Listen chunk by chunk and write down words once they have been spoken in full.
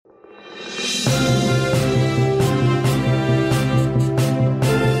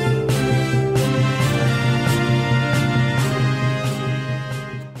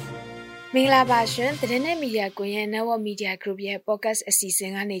Mingla Bashan, the Dene Media Goyen, Nawa Media Group, Podcast a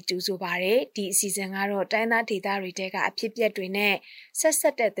season and a Juzo Bare, D season Aro, Dina Tita Ritega, a Pipia Drine,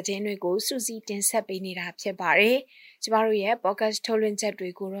 Sasset at the Dene go, Susie, and Sabini Rapia Bare, Jamaria, Podcast Tolan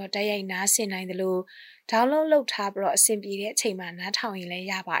Zadriguro, Diana, Sina in the Low, Taulo Low Tabro, Simply Tama, not how in Lay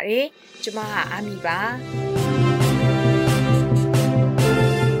Yabare, Jama Amiba.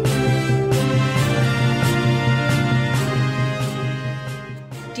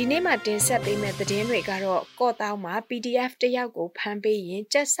 ဒီနေ့မှာတင်ဆက်ပေးမယ့်သတင်းတွေကတော့ကော့တောင်းမှာ PDF တယောက်ကိုဖမ်းပေးရင်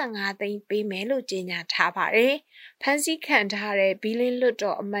ကျပ်15သိန်းပေးမယ်လို့ကြေညာထားပါတယ်။ဖမ်းဆီးခံထားတဲ့ဘီလင်းလွတ်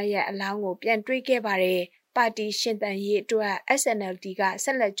တော်အမတ်ရဲ့အလောင်းကိုပြန်တွေ့ခဲ့ပါတယ်။ပါတီရှင်တန်ရေးအတွက် SNLD ကဆ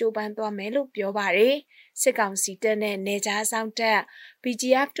က်လက်ကြိုးပမ်းသွားမယ်လို့ပြောပါတယ်။စစ်ကောင်စီတပ်နဲ့နေကြားဆောင်တပ်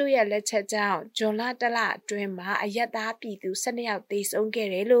BGF တို့ရဲ့လက်ချက်ကြောင့်ဂျွန်လတလအတွင်းမှာအရက်သားပြည်သူ12ယောက်သေဆုံးခဲ့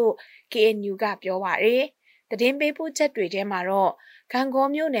တယ်လို့ KNU ကပြောပါတယ်။သတင်းပေးပို့ချက်တွေထဲမှာတော့ခံကော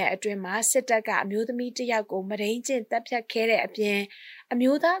မျိုးနယ်အတွင်းမှာစစ်တပ်ကအမျိုးသမီးတစ်ယောက်ကိုမရင်းကျင့်တပ်ဖြတ်ခဲ့တဲ့အပြင်အ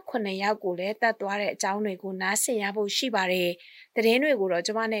မျိုးသား9ယောက်ကိုလည်းတပ်သွားတဲ့အကြောင်းတွေကိုနားဆင်ရဖို့ရှိပါတယ်။သတင်းတွေကိုတော့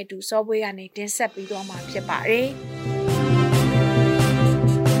ကျွန်မနဲ့အတူစောပွေးကနေတင်ဆက်ပြီးတော့မှာဖြစ်ပါတယ်။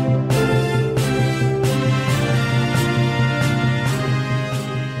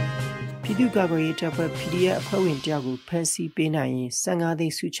ပြည်သူ့ကာကွယ်ရေးတပ်ဖွဲ့ PDF အဖွဲ့ဝင်တယောက်ကိုဖမ်းဆီးပေးနိုင်ရင်15သိ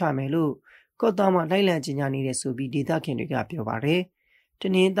န်းစုချမယ်လို့ကော့တောင်းမှာလိုက်လံကြေညာနေတဲ့ဆိုပြီးဒေသခံတွေကပြောပါတယ်။တ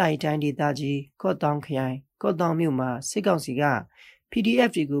နင်္သာရီတိုင်းဒေသကြီးကော့တောင်းခရိုင်ကော့တောင်းမြို့မှာစစ်ကောင်စီက PDF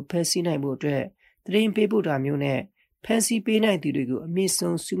တွေကိုဖမ်းဆီးနိုင်ဖို့အတွက်သတင်းပေးပို့တာမျိုးနဲ့ဖမ်းဆီးပေးနိုင်သူတွေကိုအမြင့်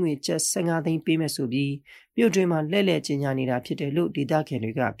ဆုံးစုငွေကျပ်15သိန်းပေးမယ်ဆိုပြီးမြို့တွင်းမှာလှည့်လည်ကြေညာနေတာဖြစ်တယ်လို့ဒေသခံ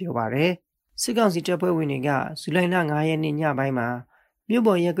တွေကပြောပါတယ်။စစ်ကောင်စီတပ်ဖွဲ့ဝင်တွေကဇူလိုင်လ9ရက်နေ့ညပိုင်းမှာမြို့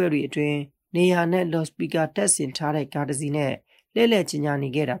ပေါ်ရက်ွက်တွေအတွင်းနေရာနဲ့လော့စပီကာတက်ဆင်ထားတဲ့ကားတစ်စီးနဲ့လှည့်လည်ကြေညာနေ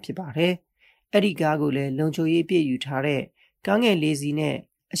ခဲ့တာဖြစ်ပါတယ်။အဲ့ဒီကားကိုလည်းလုံခြုံရေးပြည့်ယူထားတဲ့ကားငယ်လေးစီးနဲ့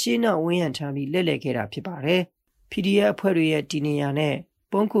အရှိနောက်ဝန်းရံထားပြီးလှည့်လည်ခဲ့တာဖြစ်ပါတယ်။ PDF အဖွဲ့တွေရဲ့ဒီနေရာနဲ့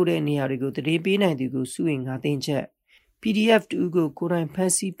ပုံခိုတဲ့နေရာတွေကိုတရေပေးနိုင်သူကိုစုဝင်9သိန်းချက် PDF တူကိုကိုယ်တိုင်ဖ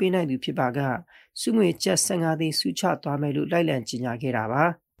မ်းဆီးပေးနိုင်သူဖြစ်ပါကစုငွေကျပ်15သိန်းစုချသွားမယ်လို့လိုက်လံကြေညာခဲ့တာပါ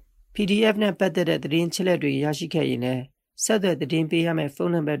။ PDF နဲ့ပတ်သက်တဲ့သတင်းချက်လက်တွေရရှိခဲ့ရင်လည်းဆက်သွယ်သတင်းပေးရမယ့်ဖု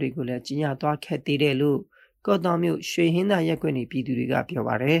န်းနံပါတ်တွေကိုလည်းကြေညာသွားခဲ့သေးတယ်လို့ကော့တောင်းမြို့ရွှေဟင်းသာရက်ကွက်နေပြည်သူတွေကပြော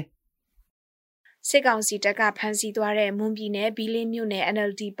ပါတယ်။စစ်ကောင်စီတပ်ကဖမ်းဆီးသွားတဲ့မွန်ပြည်နယ်ဘီလင်းမြို့နယ်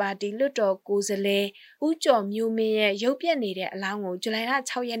NLD ပါတီလွှတ်တော်ကိုယ်စားလှယ်ဦးကျော်မျိုးမင်းရဲ့ရုပ်ပြက်နေတဲ့အလောင်းကိုဇူလိုင်လ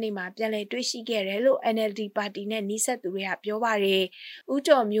6ရက်နေ့မှာပြန်လည်တွေ့ရှိခဲ့တယ်လို့ NLD ပါတီနဲ့နှိစက်သူတွေကပြောပါတယ်။ဦး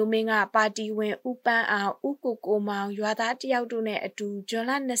ကျော်မျိုးမင်းကပါတီဝင်ဦးပန်းအောင်ဦးကိုမောင်ရွာသားတယောက်တို့နဲ့အတူဇွန်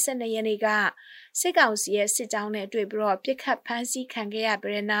လ22ရက်နေ့ကစစ်ကောင်စီရဲ့စစ်ကြောင်းနဲ့တွေ့ပြီးတော့ပြစ်ခတ်ဖမ်းဆီးခံခဲ့ရ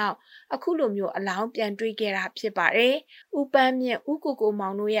ပြီးနောက်အခုလိုမျိုးအလောင်းပြန်တွေ့ခဲ့တာဖြစ်ပါတယ်။ဦးပန်းမြင့်ဦးကိုမော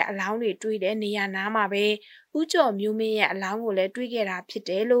င်တို့ရဲ့အလောင်းတွေတွေ့တဲ့နေရာနားမှာပဲဦးကျော်မျိုးမင်းရဲ့အလောင်းကိုလည်းတွေ့ခဲ့တာဖြစ်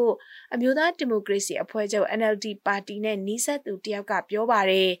တယ်လို့အမျိုးသားဒီမိုကရေစီအဖွဲ့ချုပ် NLD ပါတီနဲ့နှိစက်သူတယောက်ကပြောပါ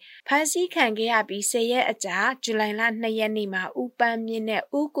တယ်။ဖမ်းဆီးခံခဲ့ရပြီး10ရက်အကြာဇူလိုင်လ2ရက်နေ့မှာဦးပန်းမြင့်နဲ့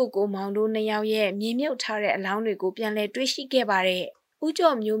ဦးကိုမောင်တို့2ယောက်ရဲ့မြေမြုပ်ထားတဲ့အလောင်းတွေကိုပြန်လည်တွေ့ရှိခဲ့ပါတယ်။ဦး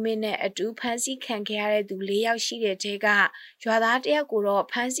ကျော်မျိုးမင်းနဲ့အတူဖမ်းဆီးခံခဲ့ရတဲ့သူ4ယောက်ရှိတဲ့တဲကရွာသားတယောက်ကိုတော့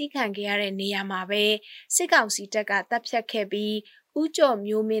ဖမ်းဆီးခံခဲ့ရတဲ့နေရာမှာပဲစစ်ကောင်စီတပ်ကတပ်ဖြတ်ခဲ့ပြီးဦးကျော်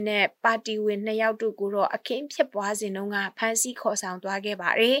မျိုးမင်းနဲ့ပါတီဝင်2ယောက်တို့ကိုတော့အခင်းဖြစ်ပွားစဉ်တုန်းကဖမ်းဆီးခေါ်ဆောင်သွားခဲ့ပါ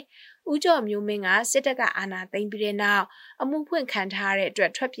တယ်။ဦးကျော်မျိုးမင်းကစစ်တပ်ကအာဏာသိမ်းပြီးတဲ့နောက်အမှုဖွင့်ခံထားရတဲ့အတွ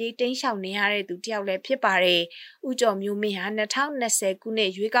က်ထွက်ပြေးတိမ်းရှောင်နေရတဲ့သူတယောက်လည်းဖြစ်ပါတယ်။ဦးကျော်မျိုးမင်းဟာ2020ခုနှ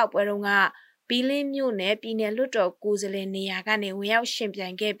စ်ရွေးကောက်ပွဲတုန်းကဘီလင်းမြို့နယ်ပြည်နယ်လွှတ်တော်ကိုယ်စားလှယ်နေရာကနေဝင်ရောက်ရှင်ပြို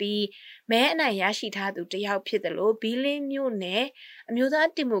င်ခဲ့ပြီးမဲအနိုင်ရရှိထားသူတယောက်ဖြစ်တယ်လို့ဘီလင်းမြို့နယ်အမျိုးသား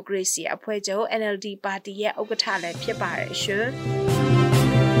ဒီမိုကရေစီအဖွဲ့ချုပ် NLD ပါတီရဲ့ဥက္ကဋ္ဌလည်းဖြစ်ပါတယ်ရှင်။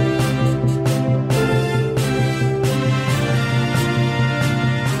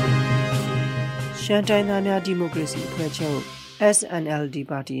ရှမ်းတိုင်းသားများဒီမိုကရေစီအဖွဲ့ချုပ် SNLD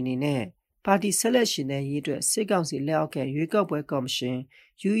ပါတီအနေနဲ့ပါတီဆက်လက်ရှင်တဲ့ရေးအတွက်စစ်ကောင်စီလက်အောက်ကရွေးကောက်ပွဲကော်မရှင်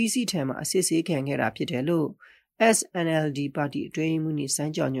UEC ထံမှအစစ်ဆေးခံခဲ့တာဖြစ်တယ်လို့ SNLD ပါတီအတွင်းမှုနှင့်စို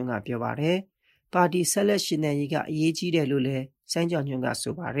င်းကြောင်ညွန့်ကပြောပါတယ်။ပါတီဆက်လက်ရှင်တဲ့ရေးကအရေးကြီးတယ်လို့လည်းစိုင်းကြောင်ညွန့်က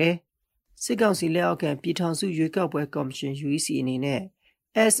ဆိုပါတယ်။စစ်ကောင်စီလက်အောက်ကပြည်ထောင်စုရွေးကောက်ပွဲကော်မရှင် UEC အနေနဲ့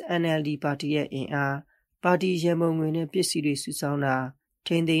SNLD ပါတီရဲ့အင်အားပါတီရန်ပုံငွေနဲ့ပစ္စည်းတွေစုဆောင်းတာ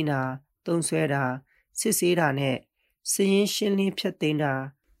ထိန်းသိမ်းတာသုံးစွဲတာစစ်ဆေးတာနဲ့စည်ရင်းရှင်းလင်းဖျက်သိမ်းတာ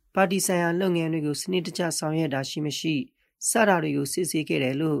ပါတီဆိုင်ရာလုပ်ငန်းတွေကိုစနစ်တကျဆောင်ရွက်တာရှိမရှိစတာတွေကိုစစ်ဆေးခဲ့တ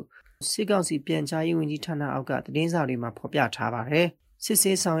ယ်လို့စစ်ကောင်စီပြန်ကြားရေးဝန်ကြီးဌာနအောက်ကသတင်းစာတွေမှာဖော်ပြထားပါတယ်။စစ်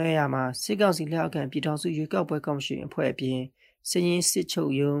ဆေးဆောင်ရွက်ရမှာစစ်ကောင်စီလက်အောက်ကပြည်ထောင်စုရွေးကောက်ပွဲကော်မရှင်အဖွဲ့အပြင်စည်ရင်းစစ်ချု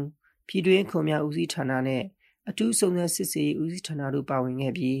ပ်ရုံးပြည်တွင်းခုံများဦးစီးဌာနနဲ့အထူးစုံစမ်းစစ်ဆေးရေးဦးစီးဌာနတို့ပါဝင်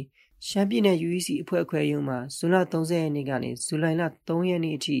ခဲ့ပြီး ရှမ်းပြည်နယ် UEC အဖွဲ့ခွဲရုံးမှာဇွန်လ30ရက်နေ့ကနေဇူလိုင်လ3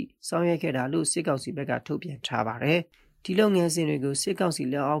ရက်နေ့အထိဆောင်ရွက်ခဲ့တာလို့စစ်ကောင်စီဘက်ကထုတ်ပြန်ထားပါတယ်။ဒီလုပ်ငန်းစဉ်တွေကိုစစ်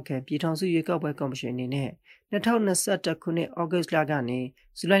ကောင်စီလက်အောက်ခံပြည်ထောင်စုရွေးကောက်ပွဲကော်မရှင်အနေနဲ့2021ခုနှစ်ဩဂတ်လကနေ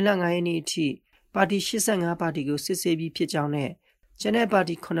ဇူလိုင်လ9ရက်နေ့အထိပါတီ85ပါတီကိုစစ်ဆေးပြီးဖြစ်ကြောင်းနဲ့ကျန်တဲ့ပါ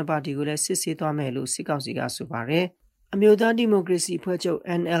တီ9ပါတီကိုလည်းစစ်ဆေးသွားမယ်လို့စစ်ကောင်စီကဆိုပါတယ်။အမျိုးသားဒီမိုကရေစီအဖွဲ့ချုပ်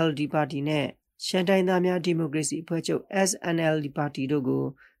SNLD ပါတီနဲ့ရှမ်းတိုင်းသားများဒီမိုကရေစီအဖွဲ့ချုပ် SNLD ပါတီတို့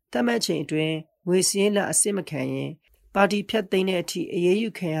ကိုတတ်မှတ်ချိန်အတွင်းငွေစည်းလက်အစစ်မခံရင်ပါတီဖြတ်သိမ်းတဲ့အထိအရေးယူ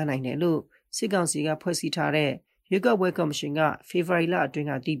ခံရနိုင်တယ်လို့စစ်ကောင်စီကဖွဲ့စည်းထားတဲ့ရွေးကောက်ပွဲကော်မရှင်ကဖေဖော်ဝါရီလအတွ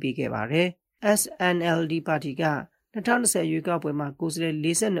င်းကတည်ပြခဲ့ပါတယ်။ SNLD ပါတီက2020ရွေးကောက်ပွဲမှာကိုယ်စားလှယ်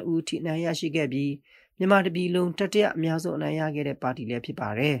42ဦးထိနိုင်ရရှိခဲ့ပြီးမြန်မာတပြည်လုံးတတိယအများဆုံးအနိုင်ရခဲ့တဲ့ပါတီလ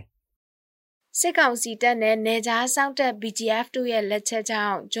ည်းဖြစ်ပါတယ်။စစ်ကောင်စီတပ်နဲ့နေကြားစောင့်တပ် BGF တို့ရဲ့လက်ချက်ကြော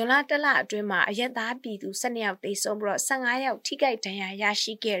င့်ဇွန်လ1လအတွင်းမှာအရက်သားပြည်သူ12ယောက်သေဆုံးပြီးတော့15ယောက်ထိခိုက်ဒဏ်ရာရ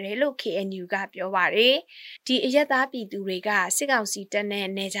ရှိခဲ့တယ်လို့ KNU ကပြောပါတယ်။ဒီအရက်သားပြည်သူတွေကစစ်ကောင်စီတပ်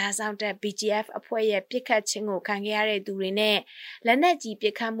နဲ့နေကြားစောင့်တပ် BGF အဖွဲ့ရဲ့ပစ်ခတ်ခြင်းကိုခံခဲ့ရတဲ့သူတွေနဲ့လက်နက်ကြီးပ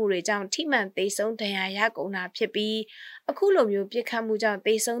စ်ခတ်မှုတွေကြောင့်ထိမှန်သေဆုံးဒဏ်ရာရကုန်တာဖြစ်ပြီးအခုလိုမျိုးပစ်ခတ်မှုကြော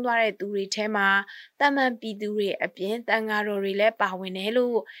င့်သေဆုံးသွားတဲ့သူတွေထဲမှာတမန်ပြည်သူတွေအပြင်တန်ဃာတော်တွေလည်းပါဝင်တယ်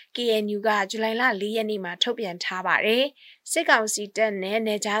လို့ KNU ကဇူလိုင်လ4ရက်နေ့မှာထုတ်ပြန်ထားပါတယ်။စစ်ကောင်စီတပ်နဲ့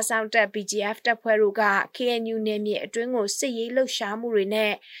နေကြားစောင့်တပ် BGF တပ်ဖွဲ့တို့က KNU နယ်မြေအတွင်းကိုစစ်ရေးလှုပ်ရှားမှုတွေ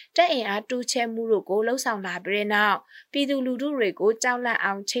နဲ့တပ်အင်အားတိုးချဲ့မှုတို့ကိုလှုံ့ဆော်လာပြီးတဲ့နောက်ပြည်သူလူထုတွေကိုကြောက်လ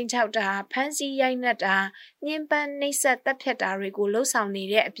န့်အောင်ချိန်ချောက်တာဖမ်းဆီးရိုက်နှက်တာညှဉ်းပန်းနှိပ်စက်တပ်ဖြတ်တာတွေကိုလှုံ့ဆော်နေ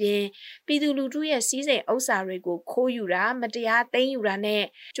တဲ့အပြင်ပြည်သူလူထုရဲ့စီးစိမ်ဥစ္စာတွေကိုခိုးယူတာမတရားသိ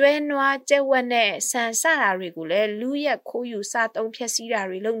မ်းယူတာနဲ့ကျွဲနွားကြက်ဝက်နဲ့ဆန်စတာတွေကိုလည်းလူရက်ခိုးယူစားသုံးဖျက်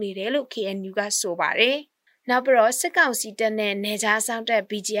ဆီးတာတွေလုပ်နေတယ်လို့ KNU ကဆိုပါတယ်။နောက်ပြီးတော့စစ်ကောင်စီတပ်နဲ့နေကြားစောင့်တပ်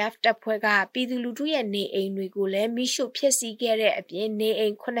BGF တပ်ဖွဲ့ကပြည်သူလူထုရဲ့နေအိမ်တွေကိုလည်းမိရှုဖျက်ဆီးခဲ့တဲ့အပြင်နေအိ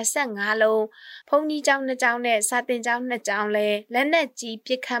မ်85လုံးဘုံကြီးကျောင်း2ကျောင်းနဲ့စာတင်ကျောင်း2ကျောင်းလည်းလက်နက်ကြီးပ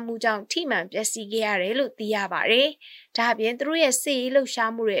စ်ခတ်မှုကြောင့်ထိမှန်ပျက်စီးခဲ့ရတယ်လို့သိရပါတယ်။ဒါ့အပြင်သူတို့ရဲ့စစ်ရေးလှုပ်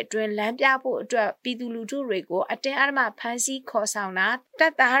ရှားမှုတွေအတွင်းလမ်းပြဖို့အတွက်ပြည်သူလူထုတွေကိုအတင်းအဓမ္မဖမ်းဆီးခေါ်ဆောင်တာတ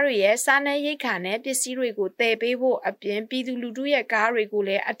ပ်သားတွေရဲ့စားနပ်ရိက္ခာနဲ့ပစ္စည်းတွေကိုတည်ပေးဖို့အပြင်ပြည်သူလူထုရဲ့ကားတွေကို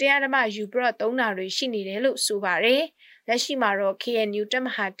လည်းအတင်းအဓမ္မယူပြီးတော့သုံးတာတွေရှိနေတယ်လို့ဆိုပါတယ်။လက်ရှိမှာတော့ KNU တပ်မ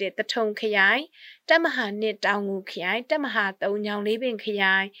ဟာ1တထုံခရိုင်တပ်မဟာ2တောင်ငူခရိုင်တပ်မဟာ3ညောင်လေးပင်ခ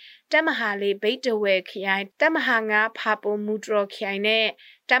ရိုင်တပ်မဟာ4ဘိတ်တဝဲခရိုင်တပ်မဟာ5ဖာပုံမူတရော်ခရိုင်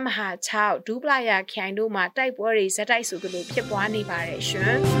နဲ့တပ်မဟာ6ဒူးပလာယာခရိုင်တို့မှာတိုက်ပွဲတွေဇက်တိုက်ဆိုသလိုဖြစ်ပွားနေပါတယ်ရှ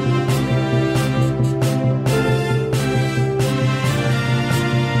င်။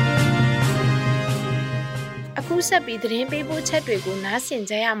အခုဆက်ပြီးသတင်းပေးပို့ချက်တွေကိုနားဆင်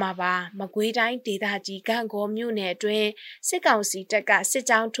ကြရမှာပါမကွေးတိုင်းဒေသကြီးကံကောမြို့နယ်အတွင်းစစ်ကောင်စီတပ်ကစစ်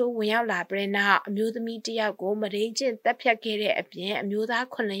ကြောင်းထိုးဝင်ရောက်လာပြီးနောက်အမျိုးသမီးတစ်ယောက်ကိုမရင်းချင်းတပ်ဖြတ်ခဲ့တဲ့အပြင်အမျိုးသား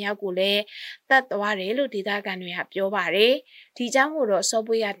9ယောက်ကိုလည်းတပ်သွားတယ်လို့ဒေသခံတွေကပြောပါတယ်ဒီကြောင်းကိုတော့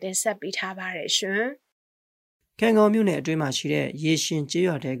စောပွေးရတင်ဆက်ပေးထားပါတယ်ရှင်ကံကောမြို့နယ်အတွင်းမှာရှိ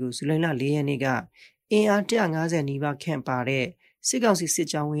တဲ့ရေရှင်ကျေးရွာတဲကိုဇူလိုင်လ4ရက်နေ့ကအင်အား150နီးပါးခန့်ပါတဲ့စစ်ကောင်စီစစ်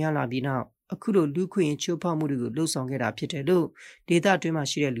ကြောင်းဝင်ရောက်လာပြီးနောက်အခုလိုလူခွင့်ချိုးဖောက်မှုတွေကိုလှုံ့ဆော်ခဲ့တာဖြစ်တယ်လို့ဒေသတွင်းမှာ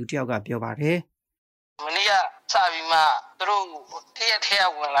ရှိတဲ့လူတစ်ယောက်ကပြောပါတယ်။မနေ့ကစပြီးမှသူတို့တရက်ထဲ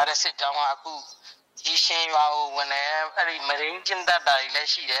ဝင်လာတဲ့စစ်ကြောင်းကအခုရေရှင်ရွာကိုဝင်တယ်အဲ့ဒီမရင်းကျင်းတတ်တာတွေလ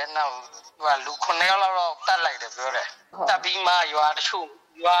ည်းရှိတယ်။နောက်လူ9ယောက်လောက်တော့တတ်လိုက်တယ်ပြောတယ်။တတ်ပြီးမှရွာတချို့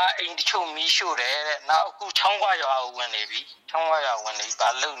ရွာအိမ်တချို့မီးရှို့တယ်တဲ့။နောက်အခုချောင်းခွရွာကိုဝင်နေပြီ။ချောင်းခွရွာဝင်နေပြီဘာ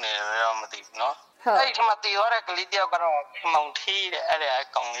လုပ်နေလဲတော့မသိဘူးနော်။အဲ့ဒီမှာတီရောတဲ့ကလေးတယောက်ကတော့မောင်ထီးတဲ့အဲ့ဒါအ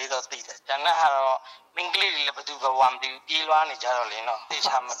ကောင်လေးတော့သိတယ်။ကျန်တဲ့ဟာတော့မင်းကလေးတွေလည်းဘယ်သူဘဝမသိဘူးပြေးလွှားနေကြတော့လေနော်။တေ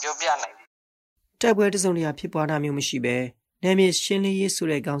ချာမပြောပြနိုင်ဘူး။တိုက်ပွဲတစုံတရာဖြစ်ပွားတာမျိုးမရှိဘဲနယ်မြေရှင်းလင်းရေး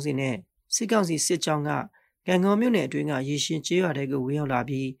ဆိုတဲ့ခေါင်းစဉ်နဲ့စစ်ကောင်စီစစ်ကြောင်းကကံကောမြို့နယ်အတွင်းကရေရှင်ကျေးရွာတွေကိုဝင်ရောက်လာ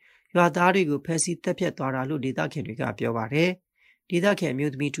ပြီးရွာသားတွေကိုဖမ်းဆီးတပ်ဖြတ်သွားတာလို့ဒေသခံတွေကပြောပါတယ်။ဒေ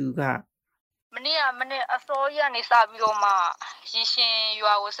သခံမျိုးသမီးတူကမနေ့အစောကြီးကနေ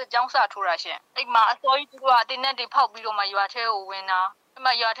စပြီးတော့မှရေရှင်ရွာကိုစစ်ကြောင်းစထိုးတာရှင်အဲ့မှာအစောကြီးသူတို့ကအတင်းနဲ့တွေဖောက်ပြီးတော့မှရွာထဲကိုဝင်တာ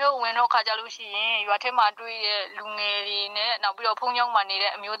အဲ့မှာရွာထဲကိုဝင်တော့ခါကြလို့ရှိရင်ရွာထဲမှာတွေ့တဲ့လူငယ်တွေနဲ့နောက်ပြီးတော့ဖုန်းကြောင်း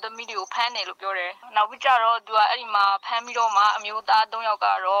မှာနေတဲ့အမျိုးသမီးတွေကိုဖမ်းတယ်လို့ပြောတယ်နောက်ပြီးကြတော့သူကအဲ့ဒီမှာဖမ်းပြီးတော့မှအမျိုးသား3ယောက်က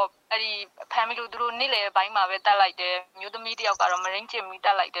တော့အဲ့ဒီဖမ်းပြီးလို့သူတို့နေ့လယ်ပိုင်းမှာပဲတတ်လိုက်တယ်မျိုးသမီးတစ်ယောက်ကတော့မရင်းချင်ပြီး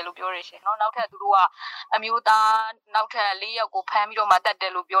တတ်လိုက်တယ်လို့ပြောရရှင်နောက်ထပ်သူတို့ကအမျိုးသားနောက်ထပ်4ယောက်ကိုဖမ်းပြီးတော့မှတတ်တယ်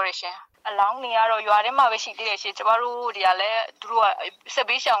လို့ပြောရရှင်အလောင်းတွေကတော့ရွာထဲမှာပဲရှိသေးတယ်ရှင်ကျမတို့တွေကလည်းသူတို့ကစက်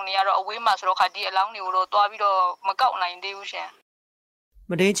ပေးရှောင်နေရတော့အဝေးမှာဆိုတော့ခါဒီအလောင်းတွေကိုတော့တွားပြီးတော့မကောက်နိုင်သေးဘူးရှင်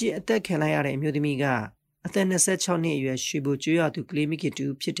မဒိကြီးအသက်ခံလိုက်ရတဲ့အမျိုးသမီးကအသက်26နှစ်အရွယ်ရွှေဘိုကျွေးရသူကလေးမိ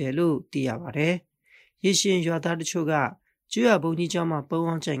ခင်တူဖြစ်တယ်လို့သိရပါတယ်။ရေရှင်ရွာသားတချို့ကကျွေးရဘုံကြီးကျောင်းမှာ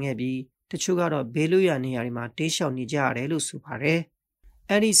ပုံအောင်ကြံခဲ့ပြီးတချို့ကတော့ဘေးလွတ်ရာနေရာတွေမှာတေးလျှောက်နေကြရတယ်လို့ဆိုပါတယ်။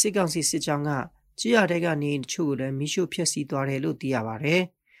 အဲ့ဒီစစ်ကောင်စီစစ်ကြောင်းကကြေးရွာတွေကနေတချို့ကိုလည်းမိရှုဖျက်ဆီးသွားတယ်လို့သိရပါတယ်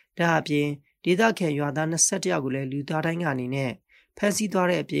။ဒါအပြင်ဒေသခံရွာသား21ယောက်ကိုလည်းလူသားတိုင်းကနေနဲ့ဖမ်းဆီးသွား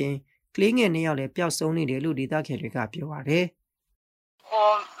တဲ့အပြင်ကလေးငယ်2ယောက်လည်းပျောက်ဆုံးနေတယ်လို့ဒေသခံတွေကပြောပါတယ်။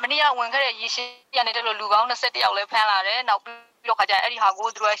 မနေ့ကဝင်ခဲ့တဲ့ရေရှင်ရနေတဲ့လူပေါင်း21ယောက်လည်းဖမ်းလာတယ်နောက်ပြီးတော့ခါကျအဲ့ဒီဟာကို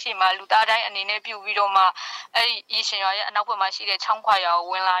သူတို့ရှိမှလူသားတိုင်းအနေနဲ့ပြုပြီးတော့မှအဲ့ဒီရေရှင်ရွာရဲ့အနောက်ဘက်မှာရှိတဲ့ချောင်းခွာရွာကို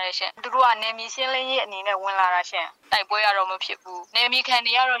ဝင်လာတဲ့ရှင်သူတို့ကနေမီရှင်းလင်းရေးအနေနဲ့ဝင်လာတာရှင်တိုက်ပွဲရတော့မဖြစ်ဘူးနေမီခံ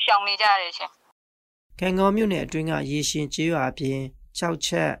တွေကတော့ရှောင်နေကြရတယ်ရှင်ကံကောမြို့နယ်အတွင်းကရေရှင်ကျေးရွာအပြင်ကြောက်ချ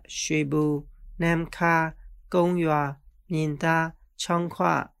က်ရွှေဘူနမ်ခါကုန်းရွာမြင်သားချောင်းခွ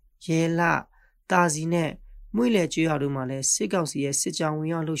ရဲလတာစီနဲ့မွေလေကျွေးရွာတို့မှာလည်းစစ်ကောင်စီရဲ့စစ်ကြောင်းဝင်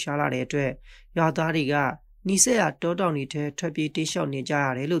ရောက်လှုပ်ရှားလာတဲ့အတွက်ရွာသားတွေကနီးစပ်ရာတောတောင်တွေထဲထွက်ပြေးတိမ်းရှောင်နေကြရ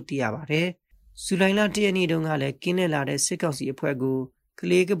တယ်လို့သိရပါတယ်။ဇူလိုင်လ1ရက်နေ့တုန်းကလည်းကင်းနဲ့လာတဲ့စစ်ကောင်စီအဖွဲ့ကိုက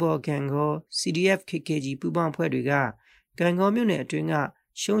လေးကဘော်ကန်ကော CDF KKG ပူးပေါင်းအဖွဲ့တွေကကံကောမြို့နယ်အတွင်းက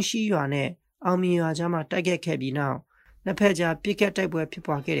ရှုံးရှိရွာနဲ့အောင်မြင်ရွာကြားမှာတိုက်ခတ်ခဲ့ပြီးနောက်နှစ်ဖက်ကြားပြစ်ခတ်တိုက်ပွဲဖြစ်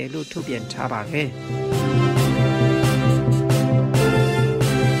ပွားခဲ့တယ်လို့ထုတ်ပြန်ထားပါတယ်။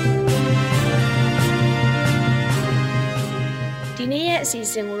ဒီနေ့ရဲ့အစီ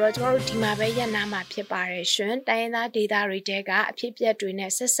အစဉ်ကိုတော့ကျွန်တော်တို့ဒီမှာပဲရနာမှာဖြစ်ပါတယ်ရှင်။တိုင်းရင်းသားဒေသတွေတဲကအဖြစ်အပျက်တွေ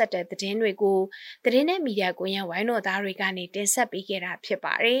နဲ့ဆက်ဆက်တဲ့သတင်းတွေကိုသတင်းနဲ့မီဒီယာကွန်ရက်ဝိုင်းတော်သားတွေကနေတင်ဆက်ပေးခဲ့တာဖြစ်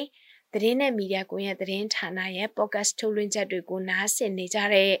ပါတယ်။သတင်းနဲ့မီဒီယာကွန်ရက်သတင်းဌာနရဲ့ podcast ထုတ်လွှင့်ချက်တွေကိုနားဆင်နေကြ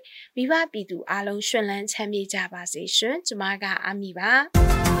တဲ့မိဘပြည်သူအားလုံးရှင်လန်းချမ်းမြေ့ကြပါစေရှင်။ကျွန်မကအာမီပါ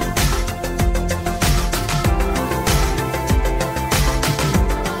။